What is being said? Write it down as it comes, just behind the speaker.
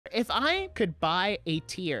If I could buy a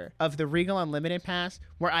tier of the Regal Unlimited Pass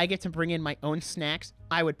where I get to bring in my own snacks,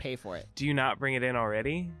 I would pay for it. Do you not bring it in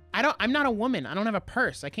already? I'm not a woman. I don't have a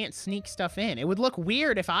purse. I can't sneak stuff in. It would look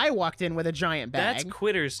weird if I walked in with a giant bag. That's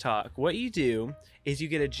quitters talk. What you do is you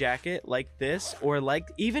get a jacket like this, or like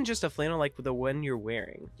even just a flannel like the one you're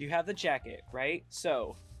wearing. You have the jacket, right?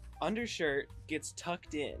 So undershirt gets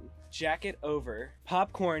tucked in, jacket over,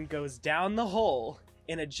 popcorn goes down the hole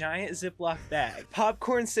in a giant Ziploc bag.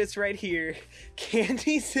 Popcorn sits right here,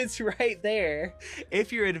 candy sits right there.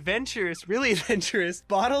 If you're adventurous, really adventurous,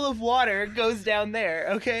 bottle of water goes down there,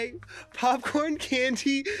 okay? Popcorn,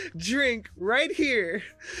 candy, drink right here.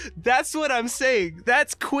 That's what I'm saying.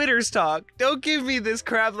 That's quitters talk. Don't give me this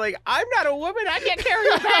crap like, I'm not a woman, I can't carry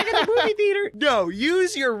a bag in the movie theater. No,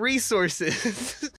 use your resources.